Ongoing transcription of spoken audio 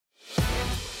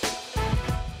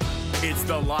It's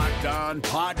the Locked On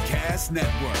Podcast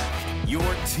Network, your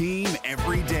team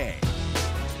every day.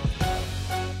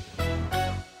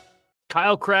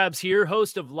 Kyle Krabs here,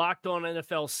 host of Locked On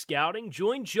NFL Scouting.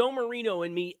 Join Joe Marino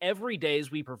and me every day as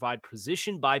we provide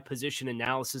position-by-position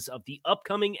analysis of the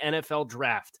upcoming NFL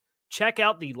Draft. Check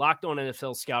out the Locked On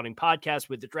NFL Scouting podcast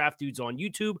with the Draft Dudes on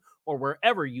YouTube or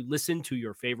wherever you listen to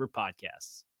your favorite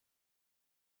podcasts.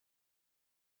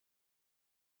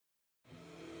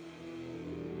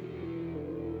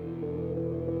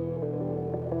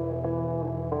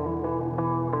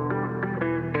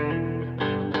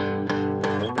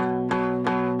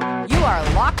 You are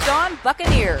Locked On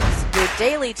Buccaneers, your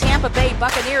daily Tampa Bay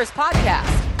Buccaneers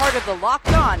podcast, part of the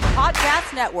Locked On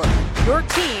Podcast Network, your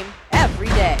team every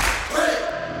day.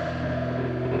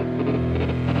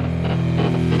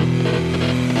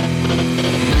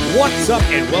 What's up,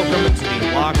 and welcome to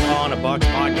the Locked On Bucs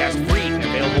podcast, free and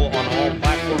available on all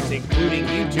platforms, including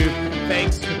YouTube,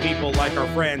 thanks to people like our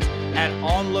friends at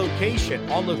On Location.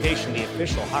 On Location, the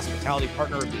official hospitality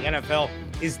partner of the NFL,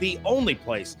 is the only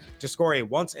place to score a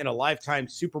once-in-a-lifetime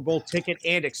Super Bowl ticket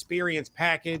and experience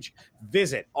package.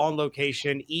 Visit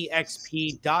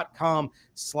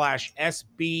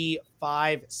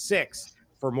onlocationexp.com/SB56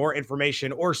 for more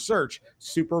information or search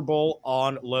Super Bowl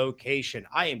On Location.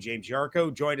 I am James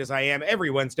Yarko, joined as I am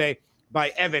every Wednesday by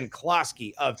Evan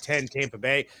Klosky of 10 Tampa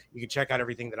Bay. You can check out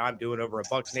everything that I'm doing over at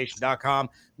BucsNation.com.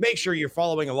 Make sure you're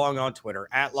following along on Twitter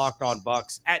at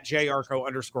LockedOnBucs, at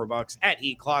JYarko_Bucs, at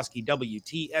EKlosky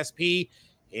WTSP,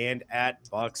 and at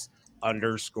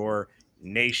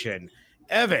Bucs_Nation.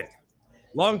 Evan,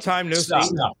 long time no see.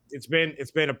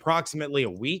 It's been approximately a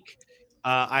week.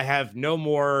 I have no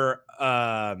more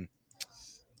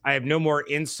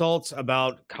insults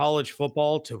about college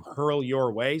football to hurl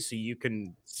your way, so you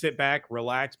can sit back,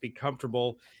 relax, be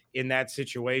comfortable in that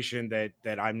situation.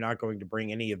 That I'm not going to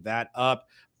bring any of that up.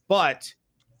 But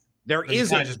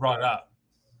I just brought it up.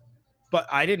 But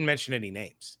I didn't mention any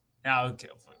names. Okay.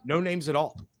 No names at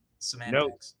all.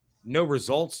 Semantics. No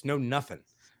results. No nothing.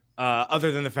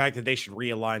 Other than the fact that they should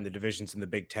realign the divisions in the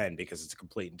Big Ten because it's a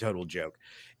complete and total joke.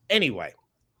 Anyway,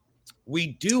 we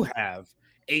do have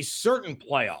a certain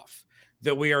playoff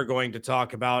that we are going to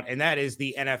talk about, and that is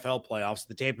the NFL playoffs.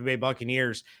 The Tampa Bay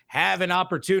Buccaneers have an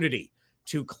opportunity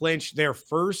to clinch their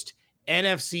first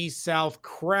NFC South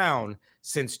crown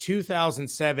since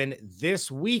 2007 this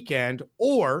weekend,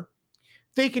 or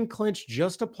they can clinch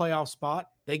just a playoff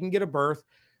spot. They can get a berth,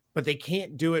 but they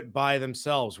can't do it by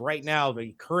themselves. Right now,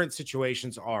 the current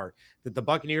situations are that the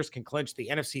Buccaneers can clinch the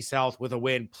NFC South with a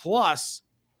win plus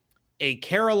a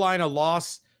Carolina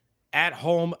loss at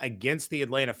home against the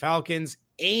Atlanta Falcons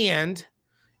and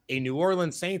a New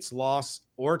Orleans Saints loss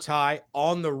or tie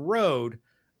on the road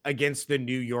against the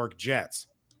New York Jets.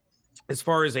 As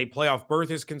far as a playoff berth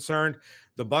is concerned,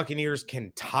 the Buccaneers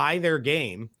can tie their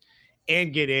game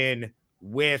and get in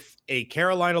with a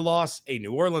Carolina loss, a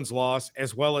New Orleans loss,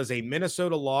 as well as a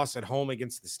Minnesota loss at home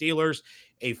against the Steelers,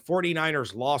 a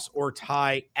 49ers loss or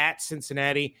tie at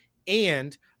Cincinnati,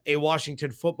 and a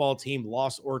Washington football team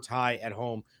loss or tie at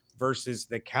home versus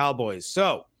the Cowboys.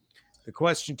 So the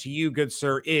question to you, good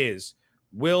sir, is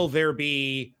will there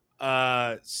be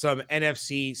some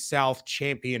NFC South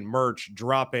champion merch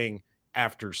dropping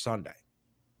after Sunday?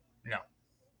 No.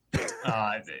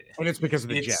 And it's because of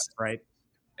the Jets, right?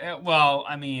 Well,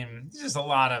 I mean, there's just a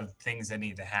lot of things that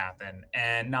need to happen.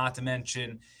 And not to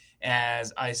mention,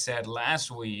 as I said last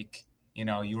week,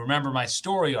 you remember my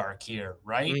story arc here,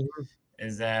 right? Mm-hmm.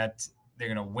 Is that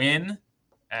they're going to win.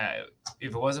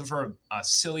 If it wasn't for a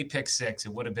silly pick six,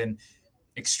 it would have been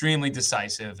extremely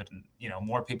decisive. And,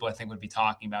 more people I think would be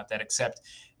talking about that, except,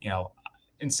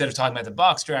 instead of talking about the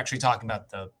Bucs, they're actually talking about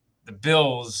the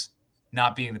Bills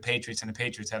not being the Patriots, and the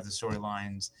Patriots have the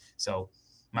storylines. So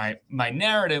my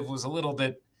narrative was a little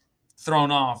bit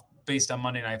thrown off based on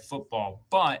Monday Night Football.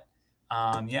 But,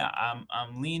 I'm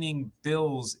leaning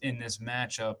Bills in this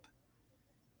matchup.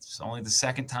 It's only the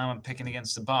second time I'm picking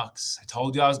against the Bucs. I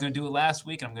told you I was going to do it last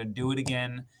week, and I'm going to do it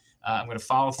again. I'm going to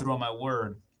follow through on my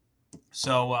word.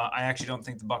 So I actually don't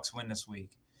think the Bucs win this week.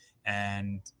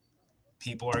 And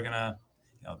people are going to,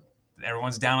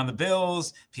 everyone's down on the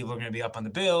Bills. People are going to be up on the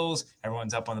Bills.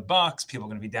 Everyone's up on the Bucs. People are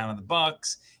going to be down on the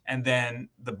Bucs. And then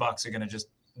the Bucs are going to just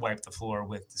wipe the floor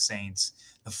with the Saints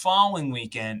the following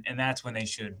weekend, and that's when they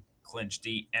should clinch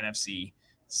the NFC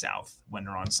South when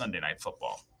they're on Sunday Night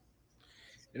Football.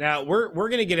 Now, we're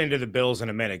going to get into the Bills in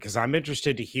a minute because I'm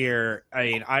interested to hear. I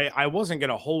mean, I wasn't going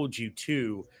to hold you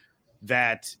to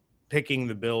that picking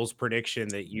the Bills prediction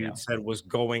that you said was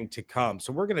going to come.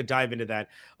 So we're going to dive into that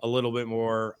a little bit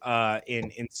more in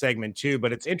segment 2.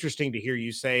 But it's interesting to hear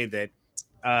you say that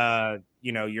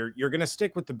you're going to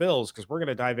stick with the Bills because we're going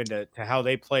to dive into how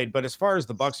they played. But as far as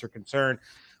the Bucs are concerned,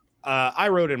 I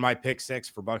wrote in my pick 6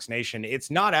 for Bucs Nation. It's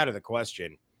not out of the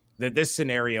question that this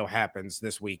scenario happens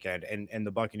this weekend and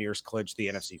the Buccaneers clinch the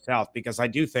NFC South, because I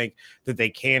do think that they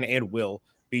can and will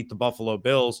beat the Buffalo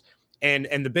Bills. And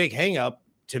the big hang up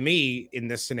to me in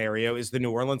this scenario is the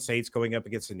New Orleans Saints going up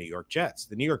against the New York Jets.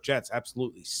 The New York Jets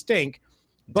absolutely stink,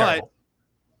 but Terrible.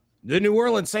 The New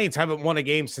Orleans Saints haven't won a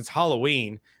game since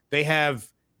Halloween. They have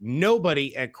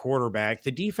nobody at quarterback.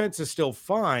 The defense is still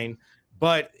fine,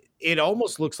 but it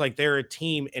almost looks like they're a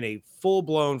team in a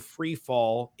full-blown free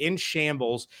fall, in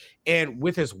shambles. And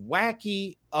with as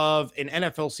wacky of an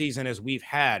NFL season as we've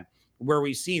had, where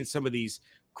we've seen some of these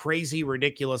crazy,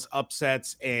 ridiculous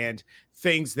upsets and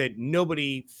things that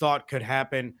nobody thought could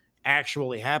happen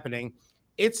actually happening,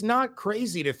 it's not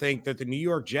crazy to think that the New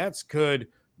York Jets could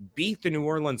beat the New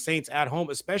Orleans Saints at home,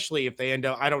 especially if they end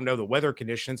up, I don't know the weather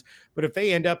conditions, but if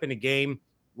they end up in a game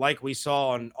like we saw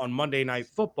on Monday Night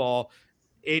Football,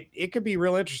 it could be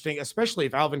real interesting, especially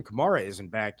if Alvin Kamara isn't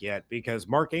back yet, because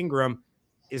Mark Ingram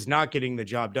is not getting the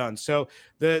job done. So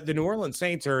the New Orleans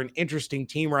Saints are an interesting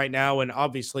team right now, and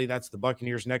obviously that's the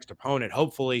Buccaneers' next opponent.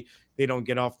 Hopefully they don't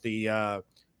get off the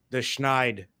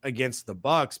schneid against the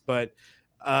Bucs, but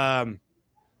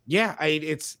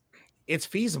it's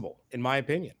feasible in my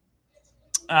opinion.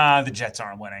 The Jets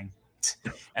aren't winning.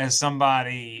 As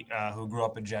somebody who grew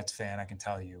up a Jets fan, I can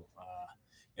tell you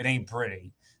it ain't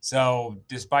pretty. So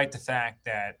despite the fact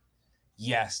that,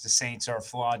 yes, the Saints are a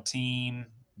flawed team,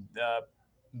 the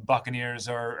Buccaneers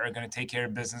are going to take care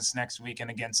of business next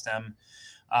weekend against them.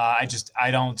 I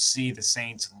don't see the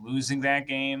Saints losing that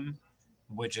game,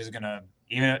 which is going to,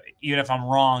 even if I'm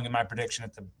wrong in my prediction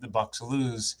that the Bucs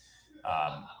lose,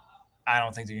 I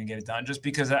don't think they're going to get it done, just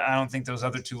because I don't think those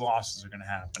other 2 losses are going to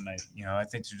happen. I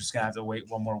think they're just going to have to wait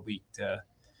one more week to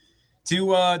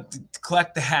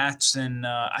collect the hats. And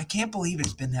I can't believe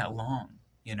it's been that long.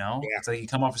 Yeah. It's like you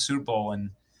come off a Super Bowl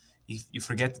and you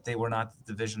forget that they were not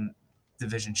the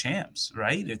division champs,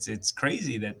 right? It's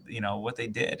crazy that, what they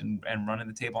did and running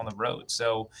the table on the road.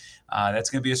 So that's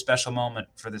going to be a special moment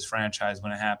for this franchise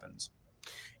when it happens.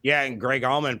 Yeah, and Greg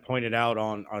Allman pointed out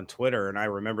on Twitter, and I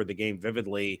remember the game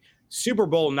vividly, Super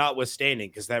Bowl notwithstanding,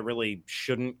 because that really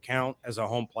shouldn't count as a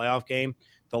home playoff game.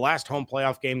 The last home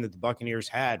playoff game that the Buccaneers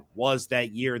had was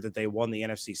that year that they won the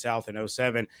NFC South in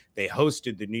 2007. They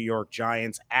hosted the New York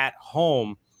Giants at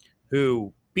home,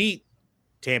 who beat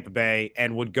Tampa Bay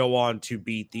and would go on to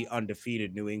beat the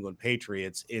undefeated New England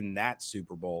Patriots in that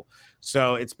Super Bowl.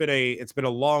 So it's been a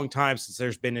long time since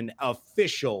there's been an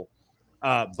official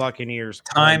Buccaneers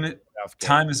time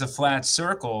is a flat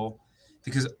circle,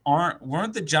 because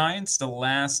weren't the Giants the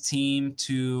last team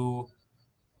to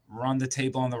run the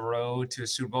table on the road to a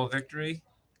Super Bowl victory?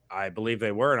 I believe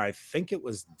they were, and I think it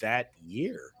was that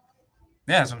year.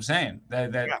 Yeah, that's what I'm saying.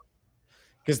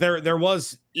 Because there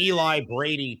was Eli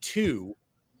Brady too.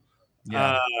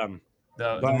 Yeah.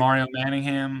 The Mario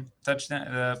Manningham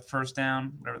touchdown, the first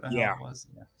down, whatever the hell it was.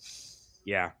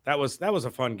 Yeah, that was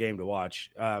a fun game to watch.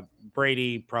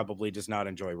 Brady probably does not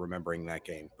enjoy remembering that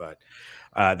game, but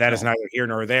that is neither here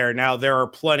nor there. Now, there are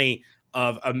plenty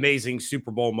of amazing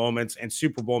Super Bowl moments and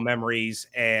Super Bowl memories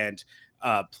and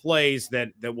plays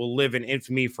that will live in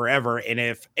infamy forever. And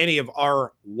if any of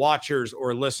our watchers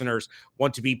or listeners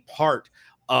want to be part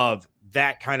of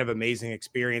that kind of amazing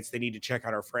experience, they need to check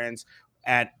out our friends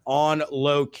at On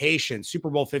Location. Super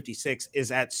Bowl 56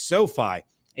 is at SoFi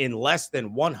in less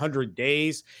than 100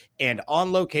 days. And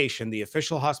On Location, the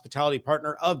official hospitality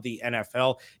partner of the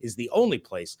NFL, is the only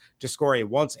place to score a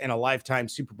once-in-a-lifetime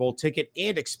Super Bowl ticket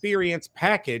and experience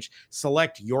package.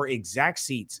 Select your exact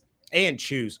seats and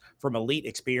choose from elite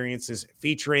experiences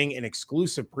featuring an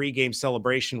exclusive pregame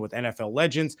celebration with NFL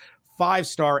legends,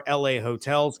 5-star LA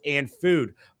hotels, and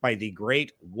food by the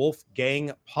great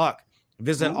Wolfgang Puck.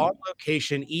 Visit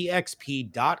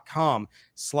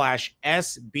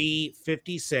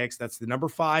onlocation.com/SB56. That's the number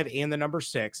 5 and the number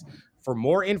 6 for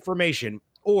more information,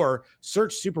 or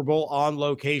search Super Bowl On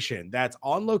Location. That's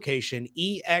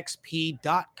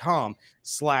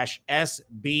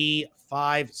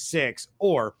onlocation.exp.com/SB56,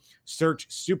 or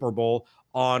search Super Bowl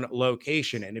On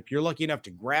Location. And if you're lucky enough to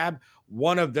grab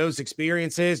one of those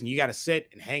experiences and you got to sit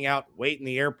and hang out, wait in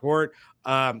the airport,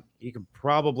 you can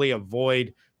probably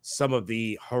avoid some of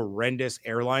the horrendous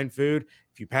airline food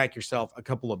if you pack yourself a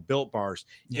couple of Built Bars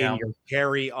in your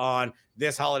carry-on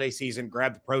this holiday season.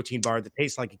 Grab the protein bar that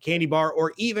tastes like a candy bar,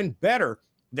 or even better,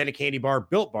 than a candy bar.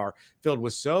 Built Bar, filled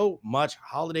with so much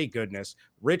holiday goodness,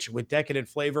 rich with decadent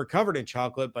flavor, covered in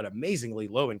chocolate, but amazingly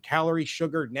low in calories,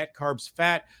 sugar, net carbs,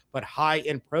 fat, but high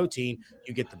in protein.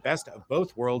 You get the best of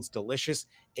both worlds, delicious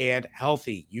and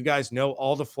healthy. You guys know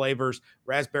all the flavors: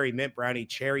 raspberry mint brownie,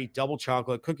 cherry, double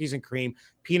chocolate, cookies and cream,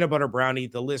 peanut butter brownie.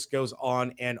 The list goes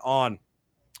on and on.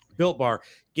 Built Bar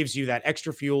gives you that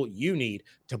extra fuel you need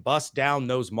to bust down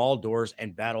those mall doors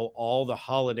and battle all the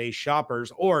holiday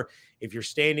shoppers. Or if you're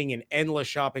standing in endless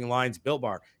shopping lines, Built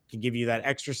Bar can give you that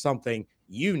extra something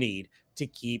you need to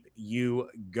keep you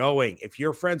going. If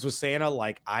you're friends with Santa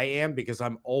like I am, because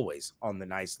I'm always on the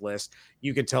nice list,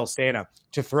 you can tell Santa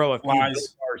to throw a few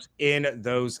Built Bars in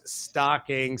those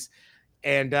stockings.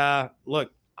 And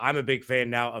look, I'm a big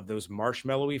fan now of those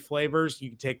marshmallowy flavors. You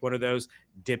can take one of those,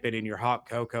 dip it in your hot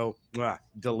cocoa.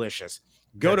 Delicious.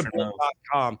 Go to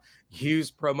built.com,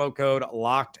 use promo code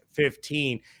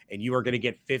LOCKED15, and you are going to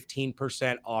get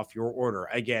 15% off your order.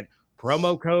 Again,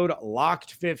 promo code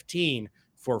LOCKED15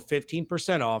 for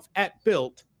 15% off at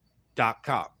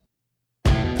built.com.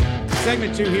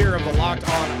 Segment 2 here of the Locked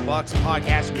On Bucs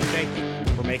podcast. We thank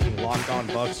you for making Locked On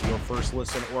Bucs your first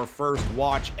listen or first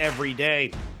watch every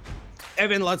day.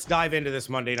 Evan, let's dive into this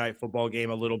Monday Night Football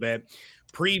game a little bit,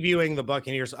 previewing the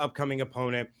Buccaneers' upcoming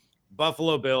opponent,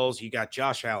 Buffalo Bills. You got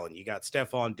Josh Allen, you got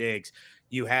Stephon Diggs,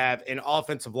 you have an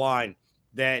offensive line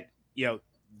that,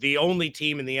 the only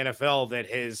team in the NFL that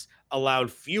has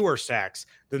allowed fewer sacks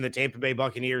than the Tampa Bay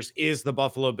Buccaneers is the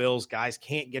Buffalo Bills. Guys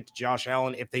can't get to Josh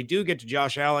Allen. If they do get to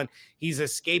Josh Allen, he's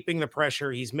escaping the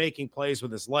pressure. He's making plays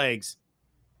with his legs,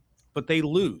 but they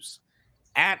lose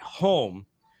at home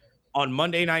on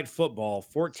Monday Night Football,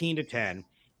 14-10.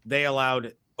 They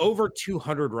allowed over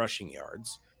 200 rushing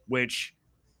yards, which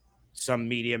some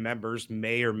media members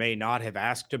may or may not have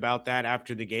asked about that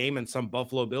after the game, and some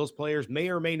Buffalo Bills players may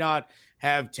or may not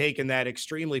have taken that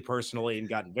extremely personally and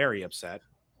gotten very upset.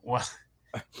 Well,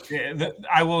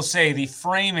 I will say the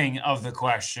framing of the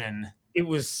question, it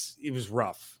was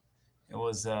rough. It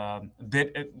was a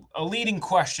leading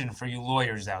question for you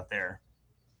lawyers out there.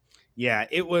 Yeah,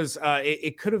 it was.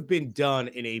 It could have been done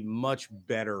in a much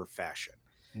better fashion.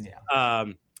 Yeah.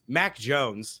 Mac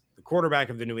Jones, the quarterback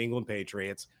of the New England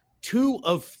Patriots, 2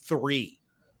 of 3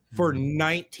 for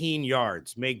 19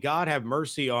 yards. May God have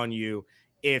mercy on you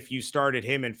if you started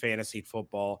him in fantasy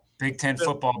football. Big Ten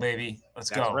football, baby.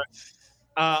 Let's go. Right.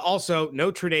 Also,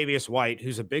 no Tre'Davious White,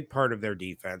 who's a big part of their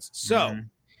defense. So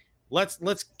let's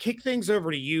kick things over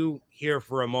to you here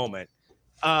for a moment.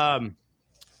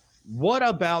 What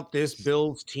about this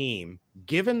Bills team,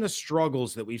 given the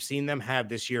struggles that we've seen them have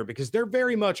this year, because they're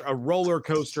very much a roller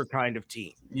coaster kind of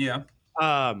team? Yeah.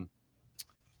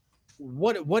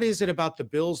 What is it about the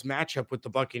Bills matchup with the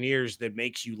Buccaneers that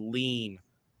makes you lean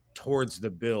towards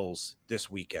the Bills this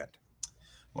weekend?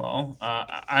 Well,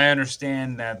 I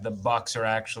understand that the Bucs are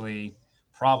actually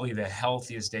probably the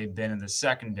healthiest they've been in the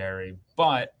secondary,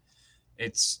 but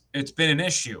it's been an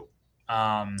issue.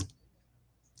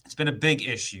 It's been a big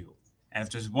issue. And if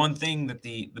there's one thing that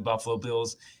the Buffalo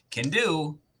Bills can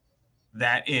do,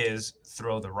 that is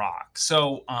throw the rock.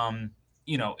 So,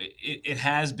 it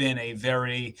has been a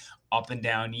very up and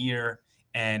down year.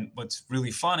 And what's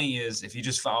really funny is if you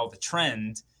just follow the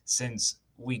trend since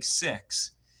week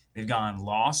 6, they've gone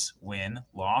loss, win,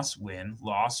 loss, win,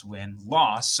 loss, win,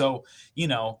 loss. So,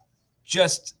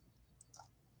 just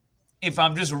if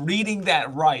I'm just reading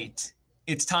that right,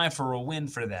 it's time for a win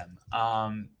for them.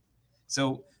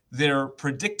 So they're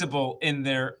predictable in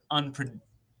their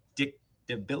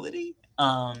unpredictability.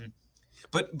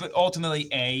 But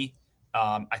ultimately,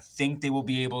 I think they will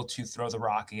be able to throw the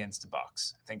rock against the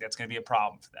Bucs. I think that's going to be a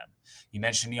problem for them. You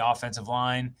mentioned the offensive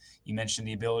line. You mentioned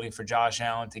the ability for Josh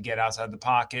Allen to get outside the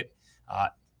pocket.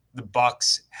 The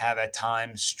Bucs have at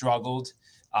times struggled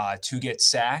to get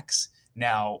sacks.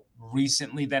 Now,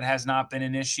 recently that has not been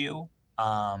an issue,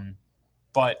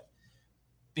 but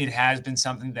it has been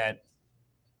something that,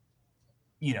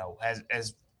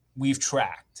 as we've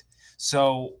tracked.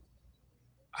 So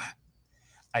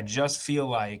I just feel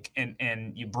like,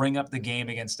 and you bring up the game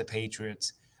against the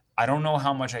Patriots, I don't know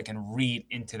how much I can read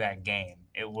into that game.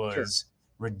 It was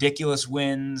ridiculous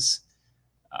winds,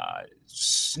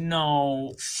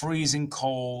 snow, freezing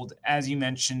cold. As you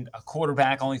mentioned, a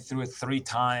quarterback only threw it 3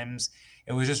 times.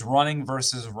 It was just running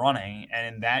versus running.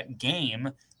 And in that game,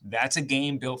 that's a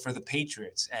game built for the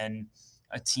Patriots and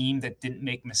a team that didn't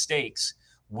make mistakes,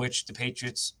 which the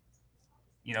Patriots,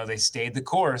 they stayed the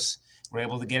course, were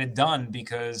able to get it done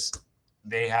because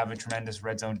they have a tremendous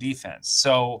red zone defense.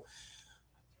 So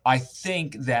I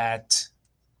think that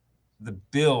the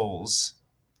Bills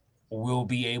will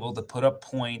be able to put up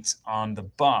points on the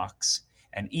Bucs,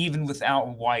 And even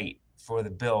without White for the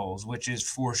Bills, which is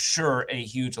for sure a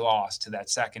huge loss to that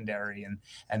secondary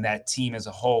and that team as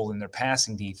a whole in their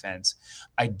passing defense,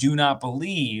 I do not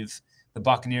believe the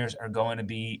Buccaneers are going to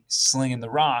be slinging the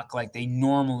rock like they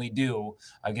normally do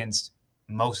against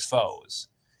most foes.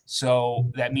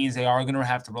 So that means they are going to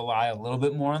have to rely a little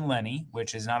bit more on Lenny,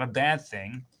 which is not a bad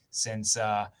thing since,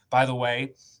 by the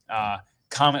way,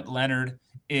 Comet Leonard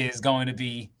is going to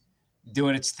be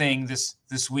doing its thing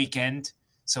this weekend.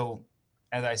 So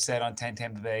as I said on 10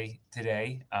 Tampa Bay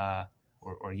today,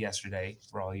 or yesterday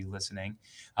for all you listening,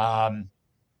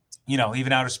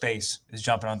 even outer space is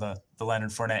jumping on the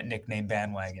Leonard Fournette nickname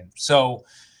bandwagon. So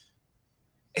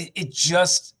it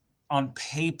just, on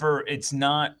paper, it's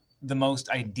not the most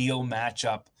ideal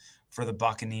matchup for the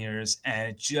Buccaneers, and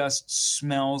it just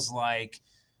smells like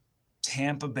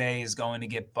Tampa Bay is going to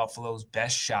get Buffalo's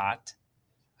best shot.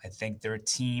 I think they're a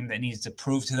team that needs to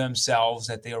prove to themselves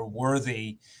that they are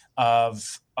worthy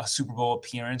of a Super Bowl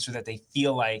appearance, or that they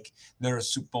feel like they're a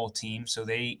Super Bowl team. So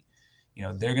they're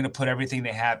going to put everything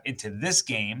they have into this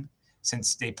game,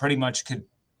 since they pretty much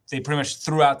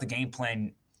threw out the game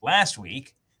plan last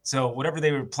week. So whatever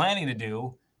they were planning to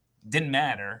do didn't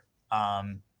matter.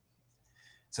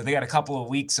 So they got a couple of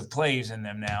weeks of plays in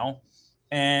them now.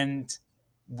 And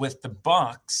with the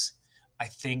Bucs, I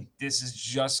think this is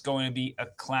just going to be a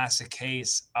classic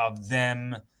case of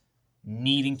them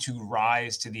needing to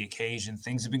rise to the occasion.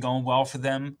 Things have been going well for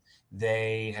them.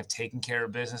 They have taken care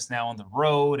of business now on the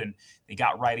road, and they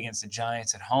got right against the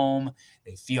Giants at home.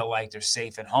 They feel like they're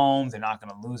safe at home. They're not going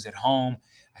to lose at home.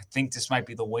 I think this might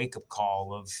be the wake-up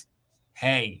call of,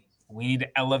 hey, we need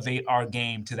to elevate our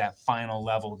game to that final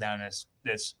level down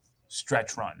this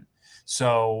stretch run.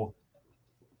 So,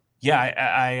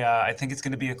 yeah, I think it's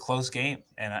going to be a close game,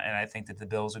 and I think that the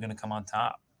Bills are going to come on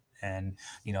top. And,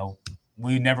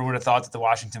 we never would have thought that the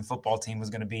Washington football team was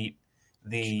going to beat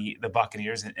the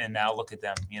Buccaneers, and now look at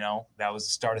them. That was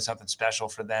the start of something special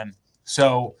for them.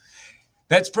 So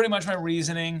that's pretty much my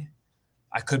reasoning.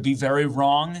 I could be very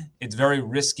wrong. It's very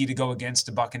risky to go against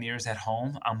the Buccaneers at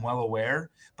home. I'm well aware.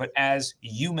 But as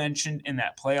you mentioned in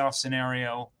that playoff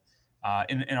scenario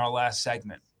in our last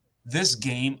segment, this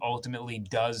game ultimately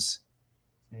does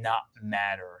not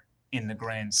matter in the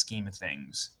grand scheme of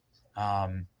things.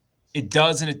 It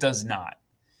does and it does not.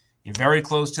 You're very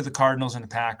close to the Cardinals and the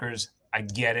Packers. I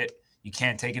get it. You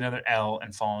can't take another L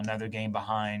and fall another game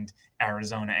behind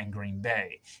Arizona and Green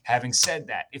Bay. Having said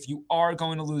that, if you are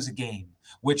going to lose a game,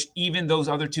 which even those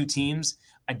other two teams,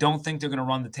 I don't think they're going to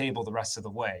run the table the rest of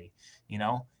the way.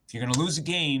 If you're going to lose a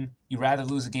game, you'd rather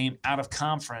lose a game out of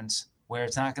conference where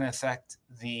it's not going to affect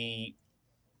the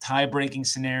tie-breaking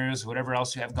scenarios, whatever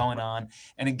else you have going on.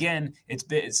 And again, it's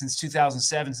been since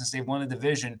 2007, since they've won a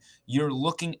division. You're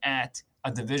looking at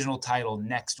a divisional title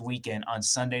next weekend on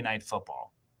Sunday Night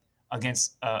Football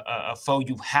against a foe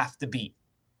you have to beat.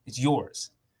 It's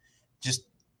yours.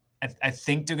 I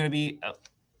think they're going to be. I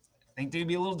think they're going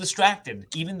to be a little distracted,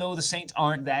 even though the Saints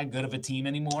aren't that good of a team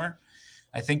anymore.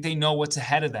 I think they know what's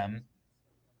ahead of them,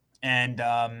 and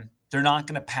they're not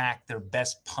going to pack their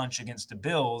best punch against the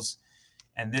Bills.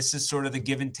 And this is sort of the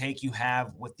give and take you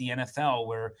have with the NFL,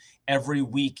 where every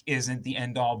week isn't the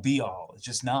end-all, be-all. It's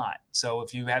just not. So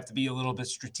if you have to be a little bit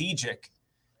strategic,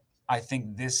 I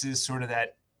think this is sort of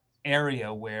that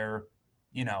area where,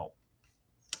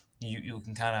 you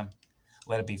can kind of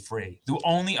let it be free. The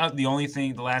only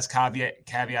thing, the last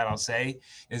caveat I'll say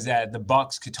is that the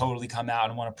Bucs could totally come out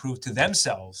and want to prove to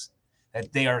themselves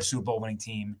that they are a Super Bowl winning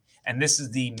team. And this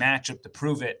is the matchup to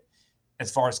prove it,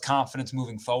 as far as confidence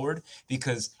moving forward,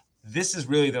 because this is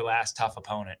really their last tough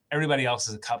opponent. Everybody else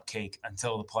is a cupcake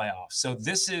until the playoffs. So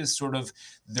this is sort of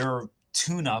their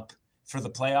tune-up for the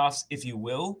playoffs, if you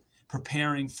will,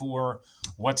 preparing for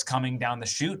what's coming down the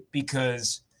chute,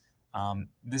 because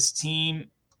this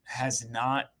team has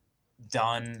not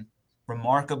done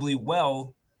remarkably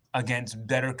well against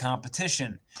better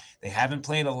competition. They haven't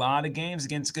played a lot of games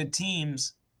against good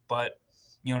teams, but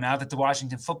now that the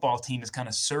Washington football team is kind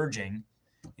of surging,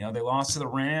 they lost to the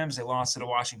Rams. They lost to the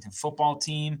Washington football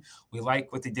team. We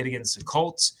like what they did against the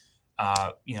Colts.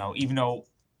 Even though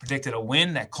predicted a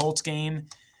win, that Colts game,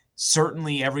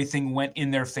 certainly everything went in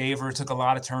their favor. It took a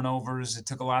lot of turnovers. It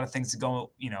took a lot of things to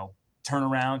go, turn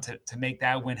around to make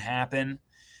that win happen.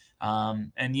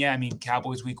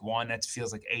 Cowboys week 1, that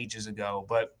feels like ages ago.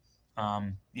 But,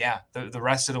 the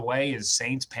rest of the way is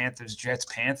Saints, Panthers, Jets,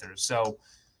 Panthers. So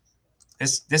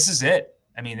this is it.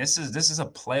 I mean, this is a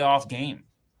playoff game.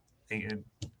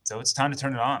 So it's time to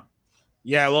turn it on.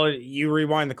 Yeah, well, you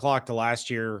rewind the clock to last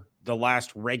year the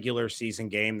last regular season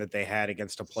game that they had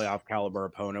against a playoff caliber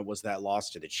opponent was that loss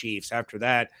to the Chiefs. After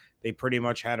that, they pretty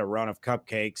much had a run of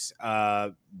cupcakes,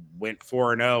 went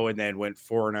 4-0 and then went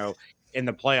 4-0 in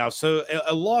the playoffs. So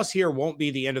a loss here won't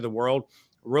be the end of the world.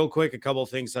 Real quick, a couple of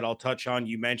things that I'll touch on.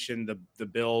 You mentioned the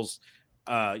Bills,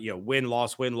 win,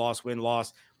 loss, win, loss, win,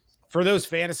 loss. For those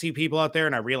fantasy people out there,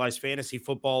 and I realize fantasy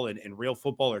football and real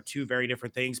football are two very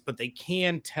different things, but they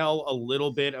can tell a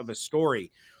little bit of a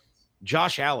story.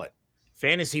 Josh Allen,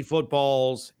 fantasy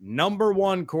football's number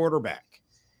one quarterback,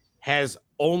 has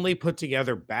only put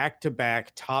together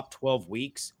back-to-back top 12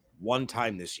 weeks one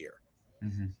time this year.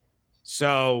 Mm-hmm.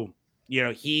 So,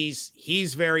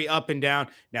 he's very up and down.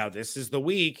 Now, this is the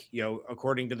week,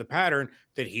 according to the pattern,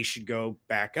 that he should go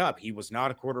back up. He was not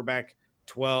a quarterback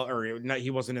 12, or not, he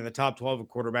wasn't in the top 12 of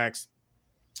quarterbacks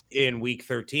in week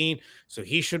 13. So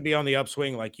he should be on the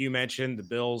upswing. Like you mentioned, the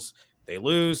Bills, they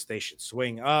lose, they should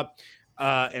swing up.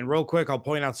 And real quick, I'll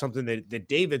point out something that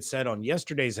David said on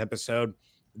yesterday's episode,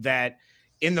 that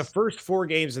in the first 4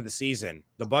 games of the season,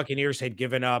 the Buccaneers had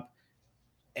given up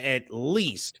at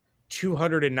least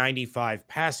 295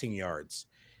 passing yards,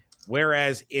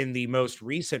 whereas in the most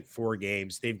recent 4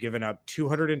 games, they've given up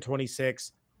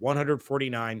 226,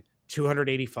 149,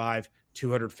 285,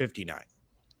 259.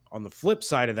 On the flip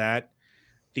side of that,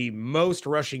 the most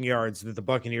rushing yards that the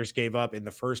Buccaneers gave up in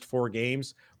the first 4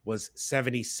 games was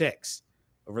 76.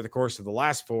 Over the course of the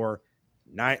last 4,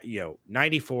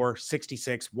 94,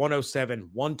 66, 107,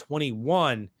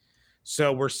 121.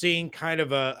 So we're seeing kind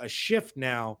of a shift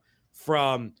now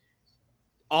from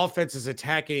offenses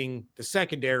attacking the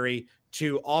secondary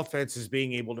to offenses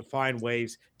being able to find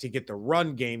ways to get the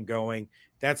run game going.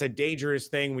 That's a dangerous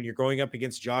thing when you're going up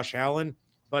against Josh Allen.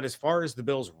 But as far as the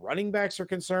Bills running backs are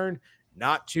concerned,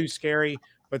 not too scary,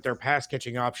 but their pass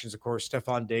catching options, of course,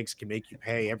 Stephon Diggs can make you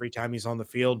pay every time he's on the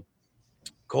field.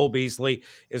 Cole Beasley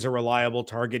is a reliable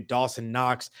target. Dawson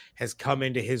Knox has come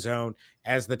into his own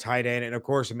as the tight end. And of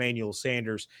course, Emmanuel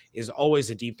Sanders is always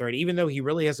a deep threat. Even though he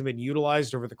really hasn't been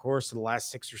utilized over the course of the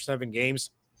last 6 or 7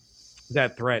 games,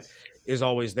 that threat is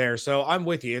always there. So I'm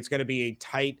with you. It's going to be a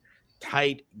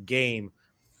tight game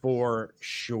for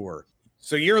sure.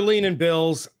 So you're leaning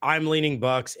Bills. I'm leaning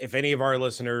Bucs. If any of our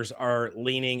listeners are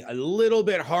leaning a little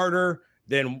bit harder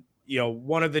than,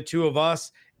 one of the two of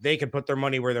us, they can put their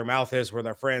money where their mouth is with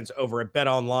our friends over at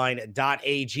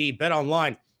betonline.ag.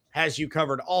 BetOnline has you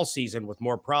covered all season with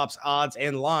more props, odds,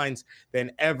 and lines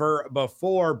than ever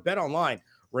before. BetOnline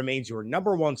remains your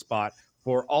number one spot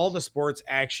for all the sports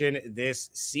action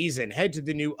this season. Head to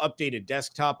the new updated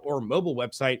desktop or mobile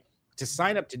website to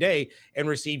sign up today and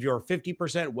receive your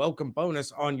 50% welcome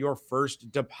bonus on your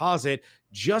first deposit.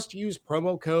 Just use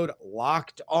promo code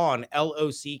LOCKEDON,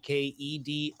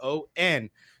 LOCKEDON,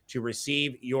 to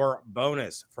receive your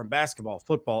bonus. From basketball,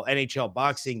 football, NHL,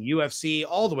 boxing, UFC,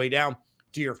 all the way down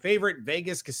to your favorite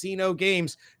Vegas casino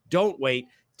games. Don't wait.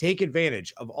 Take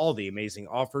advantage of all the amazing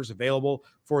offers available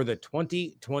for the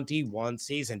 2021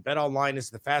 season. BetOnline is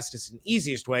the fastest and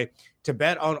easiest way to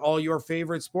bet on all your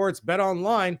favorite sports.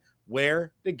 BetOnline,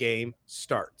 where the game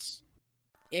starts.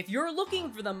 If you're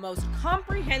looking for the most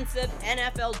comprehensive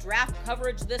NFL draft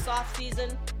coverage this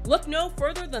offseason, look no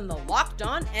further than the Locked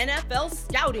On NFL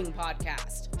Scouting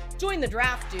Podcast. Join the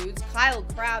draft dudes, Kyle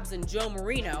Krabs and Joe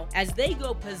Marino, as they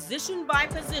go position by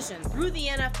position through the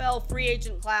NFL free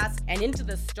agent class and into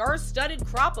the star-studded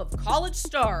crop of college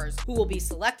stars who will be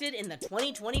selected in the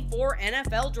 2024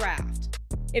 NFL Draft.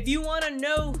 If you want to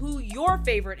know who your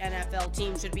favorite NFL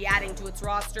team should be adding to its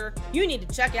roster, you need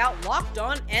to check out Locked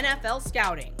On NFL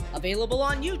Scouting, available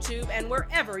on YouTube and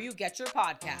wherever you get your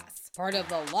podcasts. Part of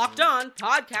the Locked On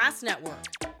Podcast Network,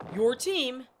 your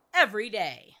team every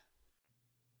day.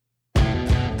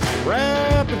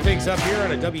 Wrapping things up here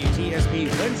on a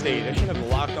WTSP Wednesday edition of the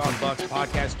Locked On Bucs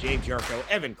podcast. James Yarko,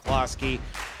 Evan Klosky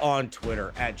on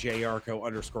Twitter at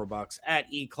JYarko_Bucs,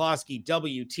 at eKlosky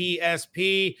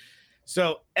WTSP.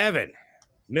 So, Evan,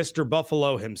 Mr.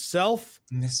 Buffalo himself.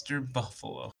 Mr.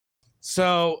 Buffalo.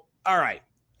 So, all right,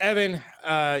 Evan,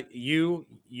 you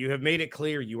have made it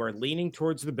clear you are leaning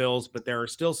towards the Bills, but there are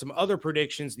still some other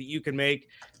predictions that you can make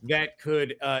that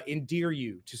could endear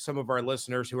you to some of our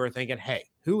listeners who are thinking, hey,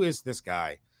 who is this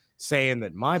guy saying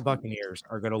that my Buccaneers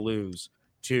are going to lose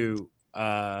to,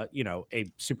 a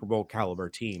Super Bowl caliber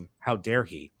team? How dare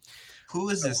he? Who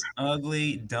is this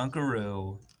ugly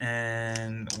dunkaroo?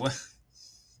 And what?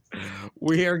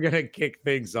 We are going to kick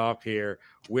things off here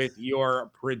with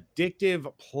your predictive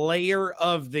player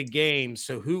of the game.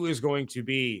 So who is going to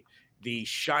be the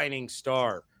shining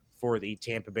star for the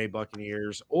Tampa Bay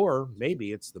Buccaneers, or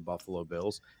maybe it's the Buffalo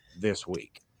Bills this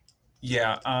week?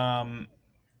 Yeah.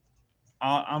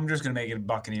 I'm just going to make it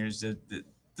Buccaneers.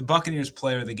 The Buccaneers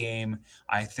player of the game,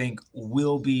 I think,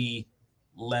 will be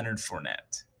Leonard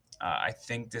Fournette. I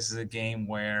think this is a game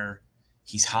where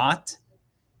he's hot.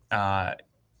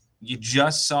 You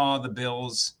just saw the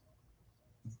Bills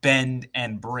bend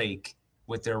and break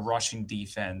with their rushing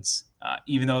defense.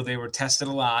 Even though they were tested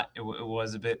a lot, it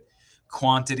was a bit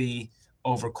quantity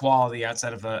over quality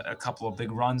outside of a couple of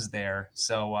big runs there.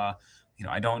 So,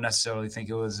 I don't necessarily think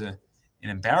it was an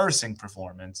embarrassing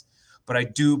performance, but I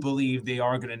do believe they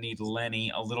are going to need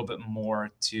Lenny a little bit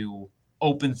more to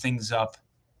open things up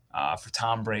for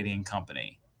Tom Brady and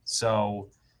company. So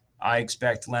I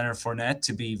expect Leonard Fournette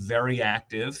to be very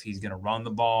active. He's going to run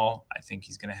the ball. I think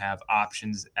he's going to have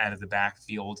options out of the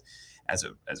backfield as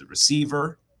a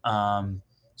receiver. I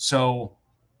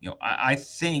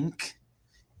think,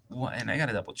 and I got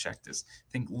to double check this.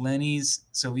 I think Lenny's,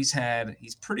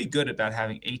 he's pretty good about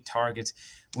having 8 targets.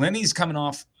 Lenny's coming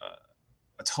off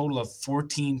a total of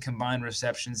 14 combined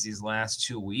receptions these last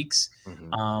 2 weeks.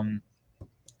 Mm-hmm.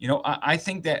 I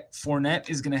think that Fournette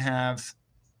is going to have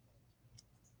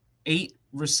 8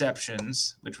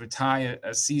 receptions, which would tie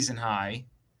a season high.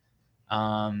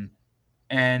 And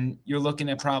you're looking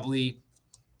at probably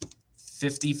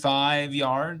 55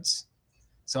 yards.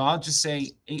 So I'll just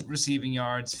say 8 receiving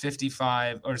yards, 8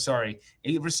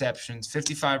 receptions,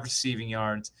 55 receiving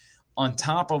yards on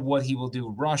top of what he will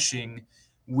do rushing,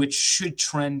 which should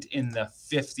trend in the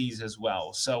 50s as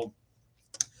well. So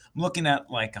I'm looking at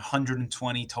like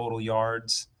 120 total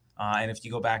yards. And if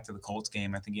you go back to the Colts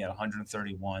game, I think he had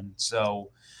 131.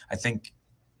 So I think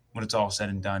when it's all said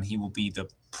and done, he will be the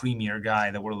premier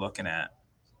guy that we're looking at.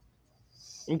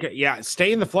 Okay, yeah,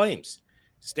 stay in the flames.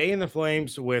 Stay in the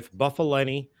flames with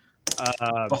Buffaleni.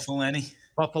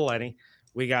 Buffaleni.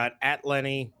 We got at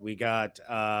Lenny. We got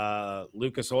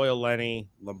Lucas Oil Lenny,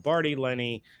 Lombardi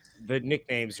Lenny. The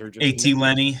nicknames are just AT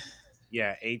Lenny.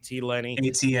 Yeah, AT Lenny.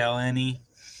 ATL Lenny.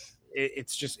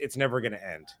 It's never going to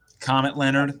end. Comet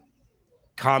Leonard.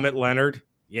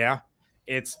 Yeah,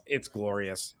 it's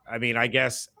glorious. I mean, I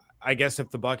guess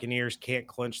if the Buccaneers can't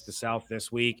clinch the South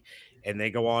this week and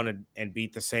they go on and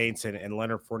beat the Saints and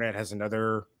Leonard Fournette has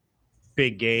another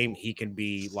big game, he can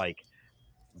be like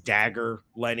Dagger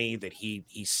Lenny, that he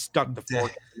stuck the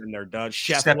fork in and they're done.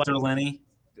 Chef Scepter Lenny.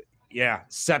 Yeah,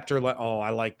 Scepter. Oh, I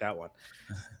like that one.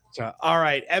 So, all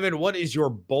right, Evan, what is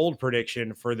your bold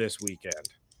prediction for this weekend?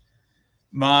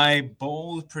 My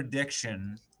bold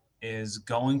prediction is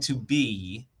going to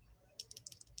be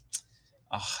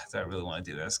do I really want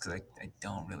to do this? Because I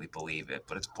don't really believe it,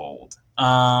 but it's bold.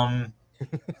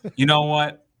 You know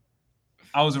what?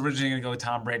 I was originally going to go with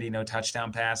Tom Brady, no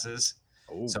touchdown passes.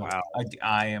 Oh, so wow.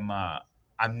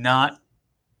 I'm not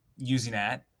using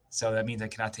that. So that means I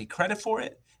cannot take credit for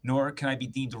it, nor can I be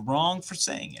deemed wrong for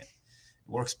saying it. It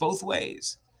works both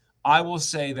ways. I will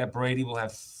say that Brady will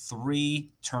have 3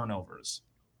 turnovers.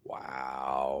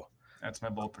 Wow. That's my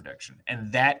bold prediction.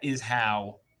 And that is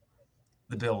how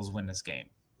the Bills win this game.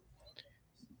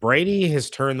 Brady has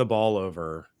turned the ball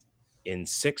over in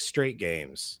 6 straight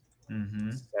games,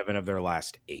 7 of their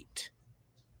last 8.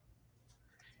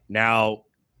 Now,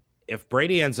 if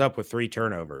Brady ends up with 3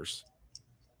 turnovers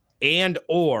and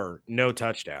or no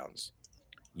touchdowns,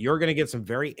 you're going to get some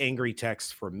very angry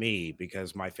texts from me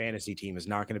because my fantasy team is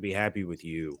not going to be happy with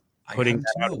you putting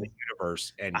that out in the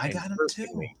universe. And I got him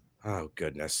too. Oh,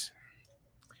 goodness.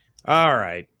 All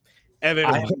right.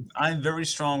 Evan, I'm very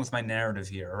strong with my narrative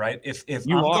here, right? If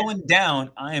I'm going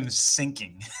down, I am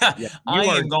sinking. Yeah, I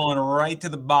am going right to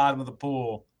the bottom of the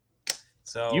pool.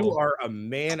 So you are a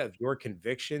man of your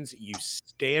convictions. You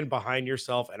stand behind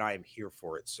yourself, and I am here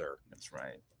for it, sir. That's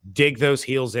right. Dig those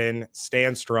heels in,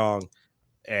 stand strong,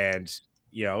 and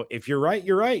if you're right,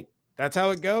 you're right. That's how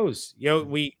it goes.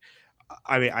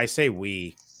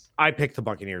 I picked the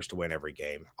Buccaneers to win every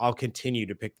game. I'll continue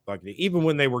to pick the Buccaneers. Even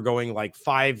when they were going like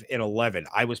 5-11,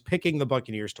 I was picking the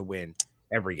Buccaneers to win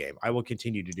every game. I will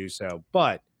continue to do so,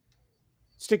 but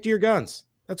stick to your guns.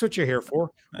 That's what you're here for.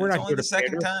 We're not here to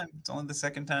second time. It's only the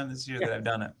second time this year that I've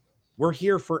done it. We're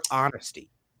here for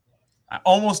honesty. I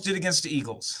almost did against the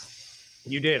Eagles.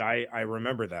 You did. I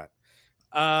remember that.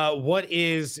 What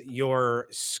is your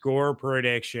score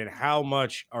prediction? How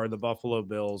much are the Buffalo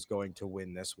Bills going to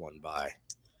win this one by?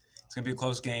 It's going to be a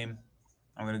close game.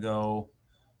 I'm going to go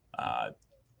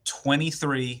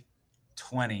 23-20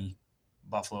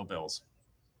 Buffalo Bills.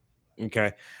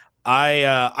 Okay.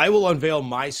 I will unveil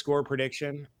my score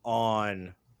prediction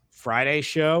on Friday's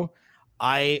show.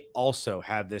 I also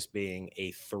have this being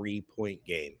a 3-point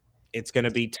game. It's going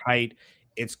to be tight.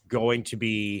 It's going to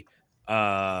be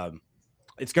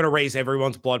it's going to raise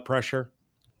everyone's blood pressure.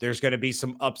 There's going to be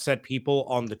some upset people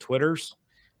on the Twitters,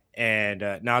 and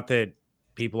not that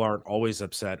people aren't always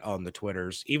upset on the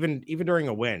Twitters, even during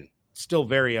a win, still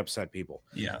very upset people.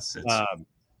 Yes.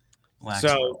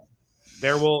 So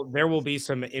there will be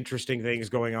some interesting things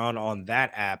going on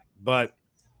that app, but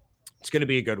it's going to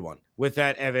be a good one. With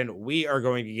that, Evan, we are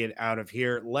going to get out of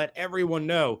here. Let everyone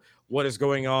know what is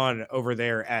going on over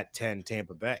there at 10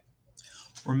 Tampa Bay.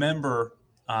 Remember,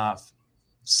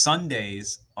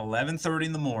 Sundays, 11:30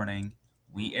 in the morning,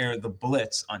 we air the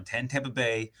Blitz on 10 Tampa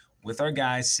Bay with our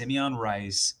guys, Simeon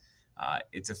Rice.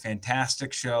 It's a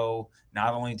fantastic show.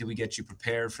 Not only do we get you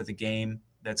prepared for the game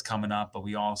that's coming up, but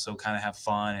we also kind of have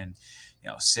fun. And,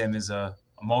 Sim is a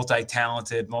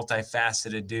multi-talented,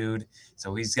 multifaceted dude.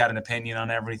 So he's got an opinion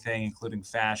on everything, including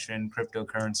fashion,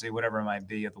 cryptocurrency, whatever it might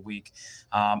be of the week.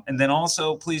 And then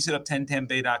also, please hit up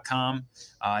 1010bay.com.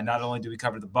 Not only do we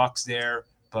cover the Bucs there,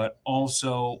 but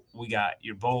also we got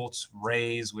your Bolts,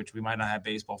 Rays, which we might not have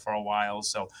baseball for a while.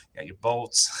 So you got your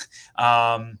Bolts.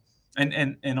 And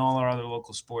all our other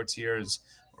local sports here is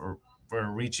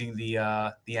we're reaching the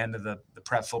end of the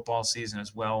prep football season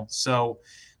as well. So,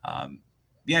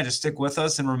 just stick with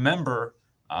us. And remember,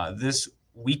 this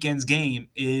weekend's game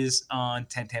is on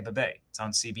 10 Tampa Bay. It's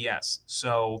on CBS.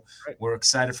 So We're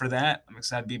excited for that. I'm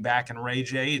excited to be back in Ray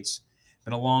J. It's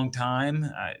been a long time.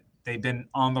 They've been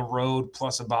on the road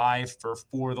plus a bye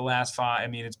for the last 5. I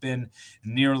mean, it's been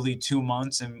nearly 2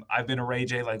 months, and I've been a Ray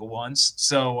J like once.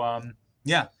 So, I'm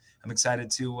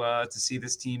excited to see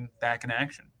this team back in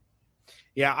action.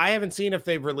 Yeah, I haven't seen if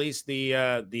they've released the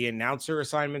announcer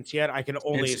assignments yet. I can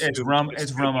only it's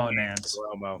Romo and Nance.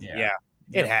 Romo. Yeah.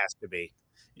 It has to be.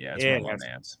 Yeah, it's Romo and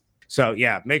Nance. So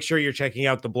make sure you're checking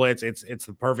out the Blitz. It's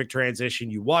the perfect transition.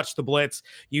 You watch the Blitz,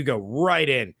 you go right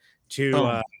in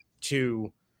to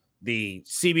the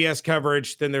CBS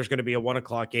coverage. Then there's going to be a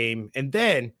 1:00 game, and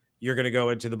then you're going to go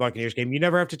into the Buccaneers game. You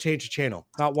never have to change the channel,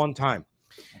 not one time.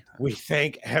 We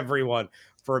thank everyone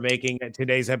for making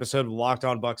today's episode of Locked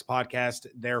On Bucs podcast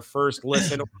their first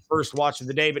listen, first watch of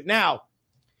the day. But now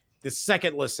the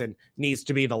second listen needs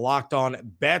to be the Locked On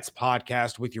Bets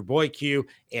podcast with your boy Q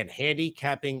and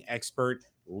handicapping expert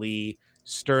Lee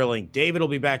Sterling. David will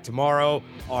be back tomorrow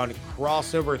on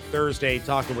Crossover Thursday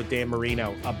talking with Dan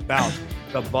Marino about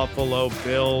the Buffalo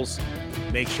Bills.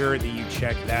 Make sure that you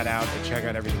check that out and check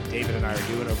out everything David and I are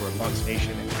doing over at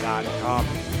BucsNation.com.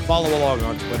 Follow along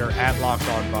on Twitter at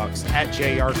LockedOnBucs, at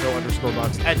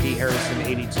JYarko_Bucs, at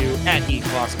DHarrison82, at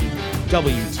eClosky,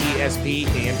 WTSP,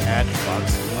 and at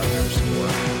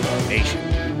Bucs_Nation.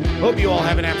 Hope you all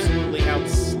have an absolutely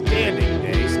outstanding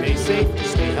day. Stay safe,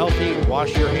 stay healthy,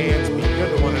 wash your hands, be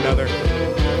good to one another.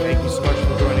 Thank you so much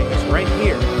for joining us right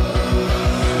here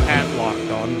at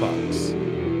Locked On Bucs.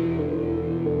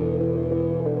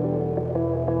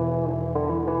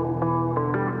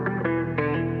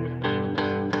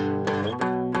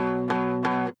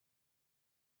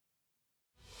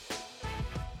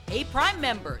 Hey, Prime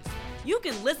members, you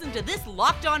can listen to this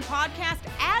Locked On podcast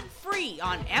ad-free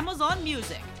on Amazon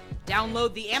Music.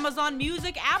 Download the Amazon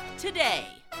Music app today.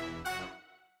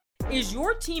 Is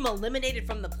your team eliminated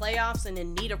from the playoffs and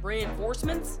in need of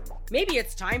reinforcements? Maybe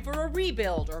it's time for a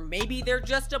rebuild, or maybe they're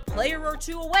just a player or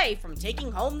two away from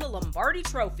taking home the Lombardi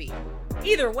Trophy.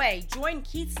 Either way, join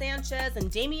Keith Sanchez and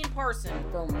Damian Parson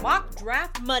for Mock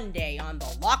Draft Monday on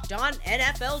the Locked On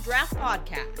NFL Draft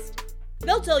Podcast.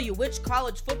 They'll tell you which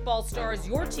college football stars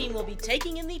your team will be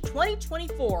taking in the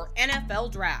 2024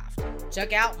 NFL Draft.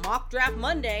 Check out Mock Draft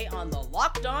Monday on the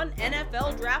Locked On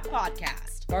NFL Draft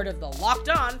Podcast, part of the Locked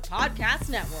On Podcast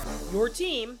Network. Your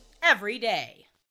team every day.